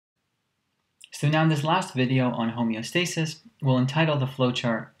So now in this last video on homeostasis, we'll entitle the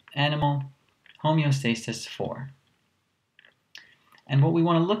flowchart Animal Homeostasis 4. And what we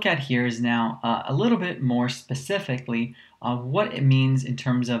want to look at here is now a little bit more specifically what it means in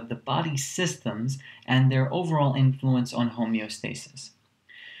terms of the body systems and their overall influence on homeostasis.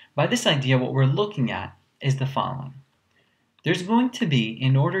 By this idea, what we're looking at is the following. There's going to be,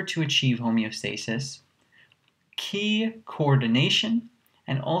 in order to achieve homeostasis, key coordination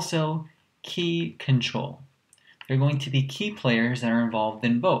and also key control. There are going to be key players that are involved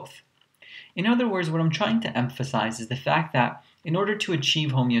in both. In other words, what I'm trying to emphasize is the fact that in order to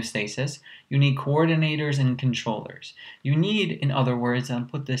achieve homeostasis, you need coordinators and controllers. You need, in other words, I'll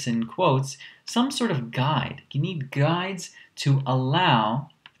put this in quotes, some sort of guide. You need guides to allow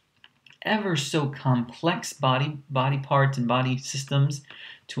ever so complex body parts and body systems,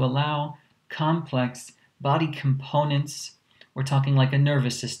 to allow complex body components. We're talking like a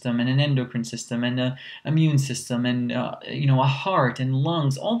nervous system and an endocrine system and an immune system and a heart and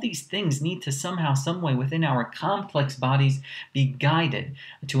lungs. All these things need to somehow, some way within our complex bodies be guided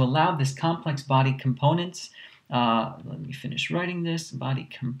to allow this complex body components, let me finish writing this, body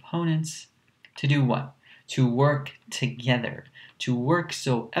components, to do what? To work together, to work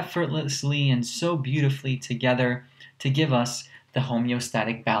so effortlessly and so beautifully together to give us the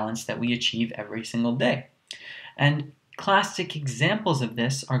homeostatic balance that we achieve every single day. And classic examples of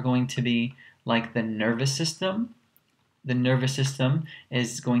this are going to be like the nervous system. The nervous system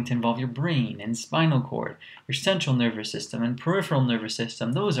is going to involve your brain and spinal cord, your central nervous system and peripheral nervous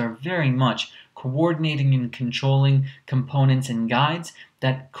system. Those are very much coordinating and controlling components and guides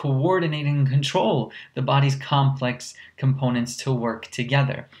that coordinate and control the body's complex components to work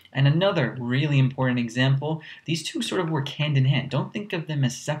together. And another really important example, these two sort of work hand in hand. Don't think of them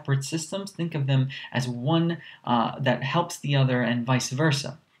as separate systems. Think of them as one that helps the other and vice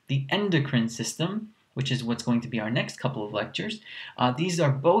versa. The endocrine system, which is what's going to be our next couple of lectures, these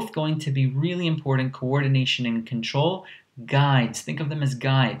are both going to be really important coordination and control guides. Think of them as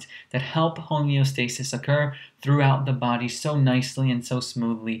guides that help homeostasis occur throughout the body so nicely and so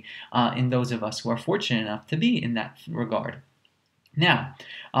smoothly in those of us who are fortunate enough to be in that regard. Now,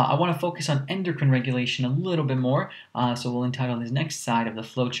 I want to focus on endocrine regulation a little bit more, so we'll entitle this next side of the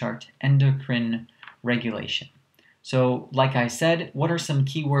flowchart Endocrine Regulation. So, like I said, what are some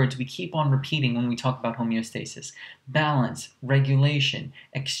key words we keep on repeating when we talk about homeostasis? Balance, regulation,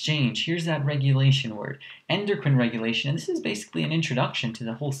 exchange. Here's that regulation word. Endocrine regulation, and this is basically an introduction to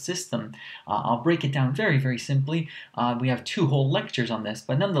the whole system. I'll break it down very, very simply. We have 2 whole lectures on this,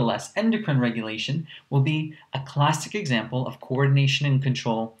 but nonetheless, endocrine regulation will be a classic example of coordination and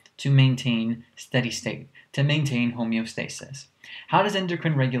control to maintain steady state, to maintain homeostasis. How does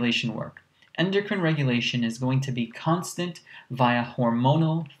endocrine regulation work? Endocrine regulation is going to be constant via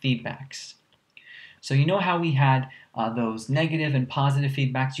hormonal feedbacks. So you know how we had those negative and positive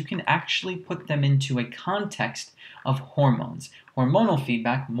feedbacks? You can actually put them into a context of hormones. Hormonal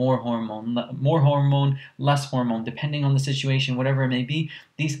feedback, more hormone, less hormone, depending on the situation, whatever it may be.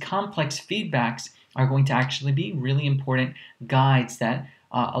 These complex feedbacks are going to actually be really important guides that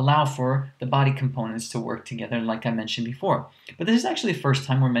allow for the body components to work together, like I mentioned before. But this is actually the first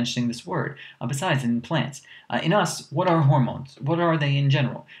time we're mentioning this word, besides in plants. In us, what are hormones? What are they in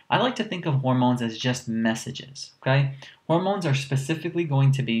general? I like to think of hormones as just messages, okay? Hormones are specifically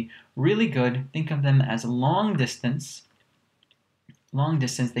going to be really good. Think of them as long distance. Long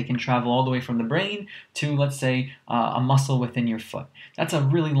distance, they can travel all the way from the brain to, let's say, a muscle within your foot. That's a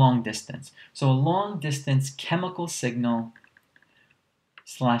really long distance. So a long distance chemical signal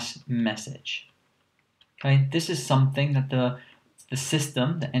 / message. Okay, this is something that the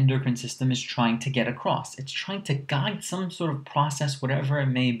system, the endocrine system, is trying to get across. It's trying to guide some sort of process, whatever it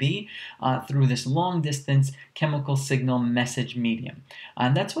may be, through this long distance chemical signal message medium.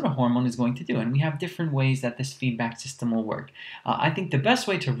 And that's what a hormone is going to do. And we have different ways that this feedback system will work. I think the best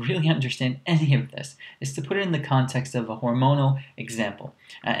way to really understand any of this is to put it in the context of a hormonal example.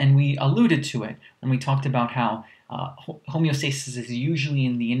 And we alluded to it when we talked about how homeostasis is usually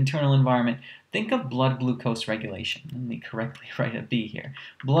in the internal environment. Think of blood glucose regulation. Let me correctly write a B here.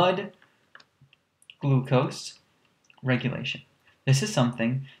 Blood glucose regulation. This is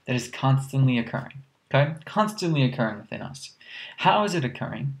something that is constantly occurring. Okay? Constantly occurring within us. How is it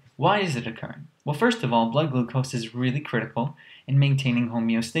occurring? Why is it occurring? Well, first of all, blood glucose is really critical in maintaining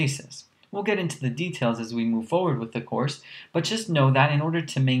homeostasis. We'll get into the details as we move forward with the course, but just know that in order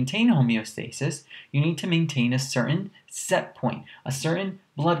to maintain homeostasis, you need to maintain a certain set point, a certain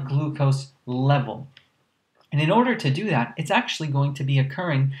blood glucose level. And in order to do that, it's actually going to be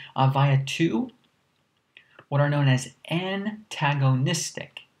occurring via 2 what are known as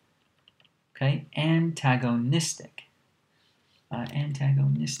antagonistic Okay, antagonistic.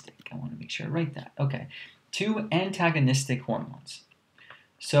 Antagonistic. I want to make sure I write that. Okay, 2 antagonistic hormones.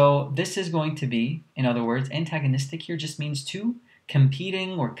 So this is going to be, in other words, antagonistic here just means 2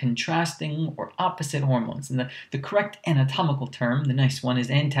 competing or contrasting or opposite hormones. And the correct anatomical term, the nice one,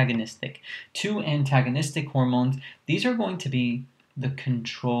 is antagonistic. 2 antagonistic hormones. These are going to be the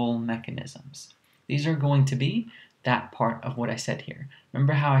control mechanisms. These are going to be that part of what I said here.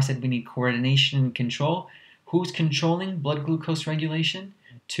 Remember how I said we need coordination and control? Who's controlling blood glucose regulation?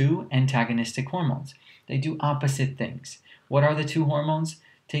 2 antagonistic hormones. They do opposite things. What are the 2 hormones?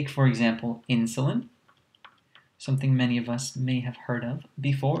 Take, for example, insulin, something many of us may have heard of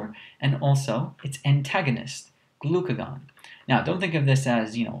before, and also its antagonist, glucagon. Now, don't think of this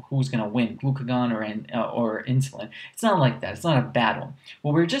as, who's going to win, glucagon or insulin. It's not like that. It's not a battle.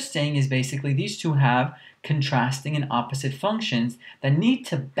 What we're just saying is basically these 2 have contrasting and opposite functions that need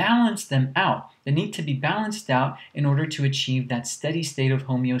to balance them out. They need to be balanced out in order to achieve that steady state of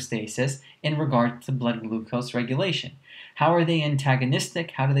homeostasis in regard to blood glucose regulation. How are they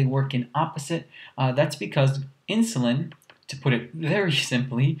antagonistic? How do they work in opposite? That's because insulin, to put it very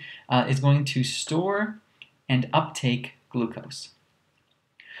simply, is going to store and uptake glucose.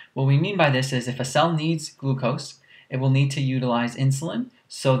 What we mean by this is if a cell needs glucose, it will need to utilize insulin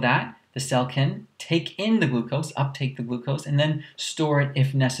so that the cell can take in the glucose, uptake the glucose, and then store it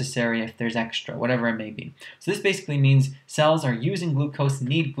if necessary, if there's extra, whatever it may be. So this basically means cells are using glucose,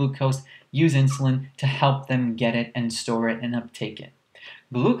 need glucose, use insulin to help them get it and store it and uptake it.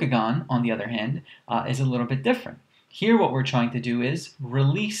 Glucagon, on the other hand, is a little bit different. Here what we're trying to do is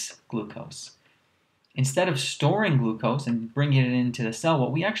release glucose. Instead of storing glucose and bringing it into the cell,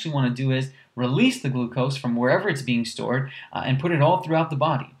 what we actually want to do is release the glucose from wherever it's being stored and put it all throughout the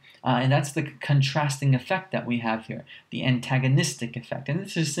body. And that's the contrasting effect that we have here, the antagonistic effect. And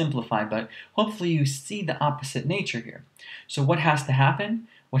this is simplified, but hopefully you see the opposite nature here. So what has to happen?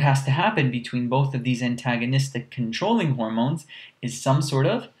 What has to happen between both of these antagonistic controlling hormones is some sort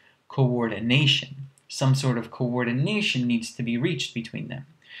of coordination. Some sort of coordination needs to be reached between them.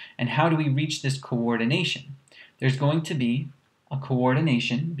 And how do we reach this coordination? There's going to be a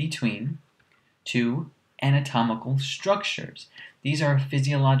coordination between 2 anatomical structures. These are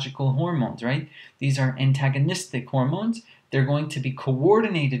physiological hormones, right? These are antagonistic hormones. They're going to be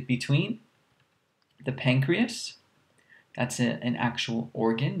coordinated between the pancreas, that's an actual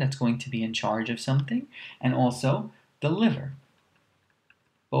organ that's going to be in charge of something, and also the liver.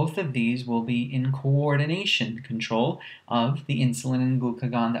 Both of these will be in coordination control of the insulin and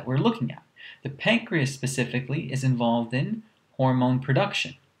glucagon that we're looking at. The pancreas specifically is involved in hormone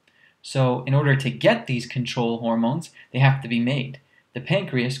production. So in order to get these control hormones, they have to be made. The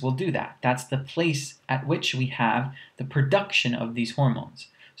pancreas will do that. That's the place at which we have the production of these hormones.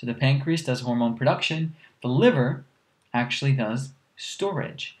 So the pancreas does hormone production. The liver actually does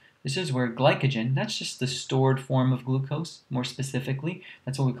storage. This is where glycogen, that's just the stored form of glucose, more specifically.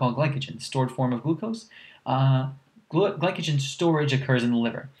 That's what we call glycogen, the stored form of glucose. Glycogen storage occurs in the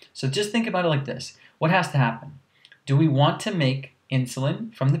liver. So just think about it like this. What has to happen? Do we want to make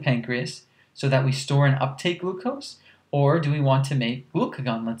insulin from the pancreas so that we store and uptake glucose? Or do we want to make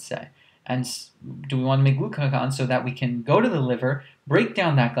glucagon, let's say? And do we want to make glucagon so that we can go to the liver, break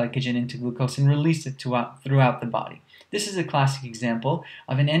down that glycogen into glucose, and release it throughout the body? This is a classic example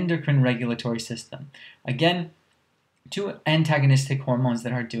of an endocrine regulatory system. Again, 2 antagonistic hormones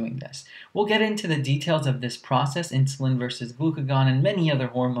that are doing this. We'll get into the details of this process, insulin versus glucagon, and many other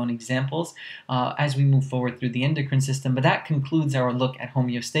hormone examples as we move forward through the endocrine system. But that concludes our look at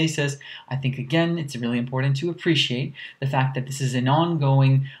homeostasis. I think, again, it's really important to appreciate the fact that this is an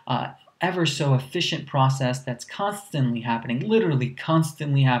ongoing ever so efficient process that's constantly happening, literally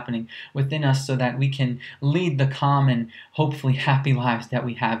constantly happening within us so that we can lead the calm and hopefully happy lives that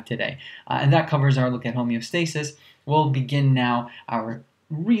we have today. And that covers our look at homeostasis. We'll begin now our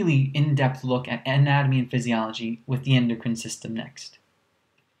really in-depth look at anatomy and physiology with the endocrine system next.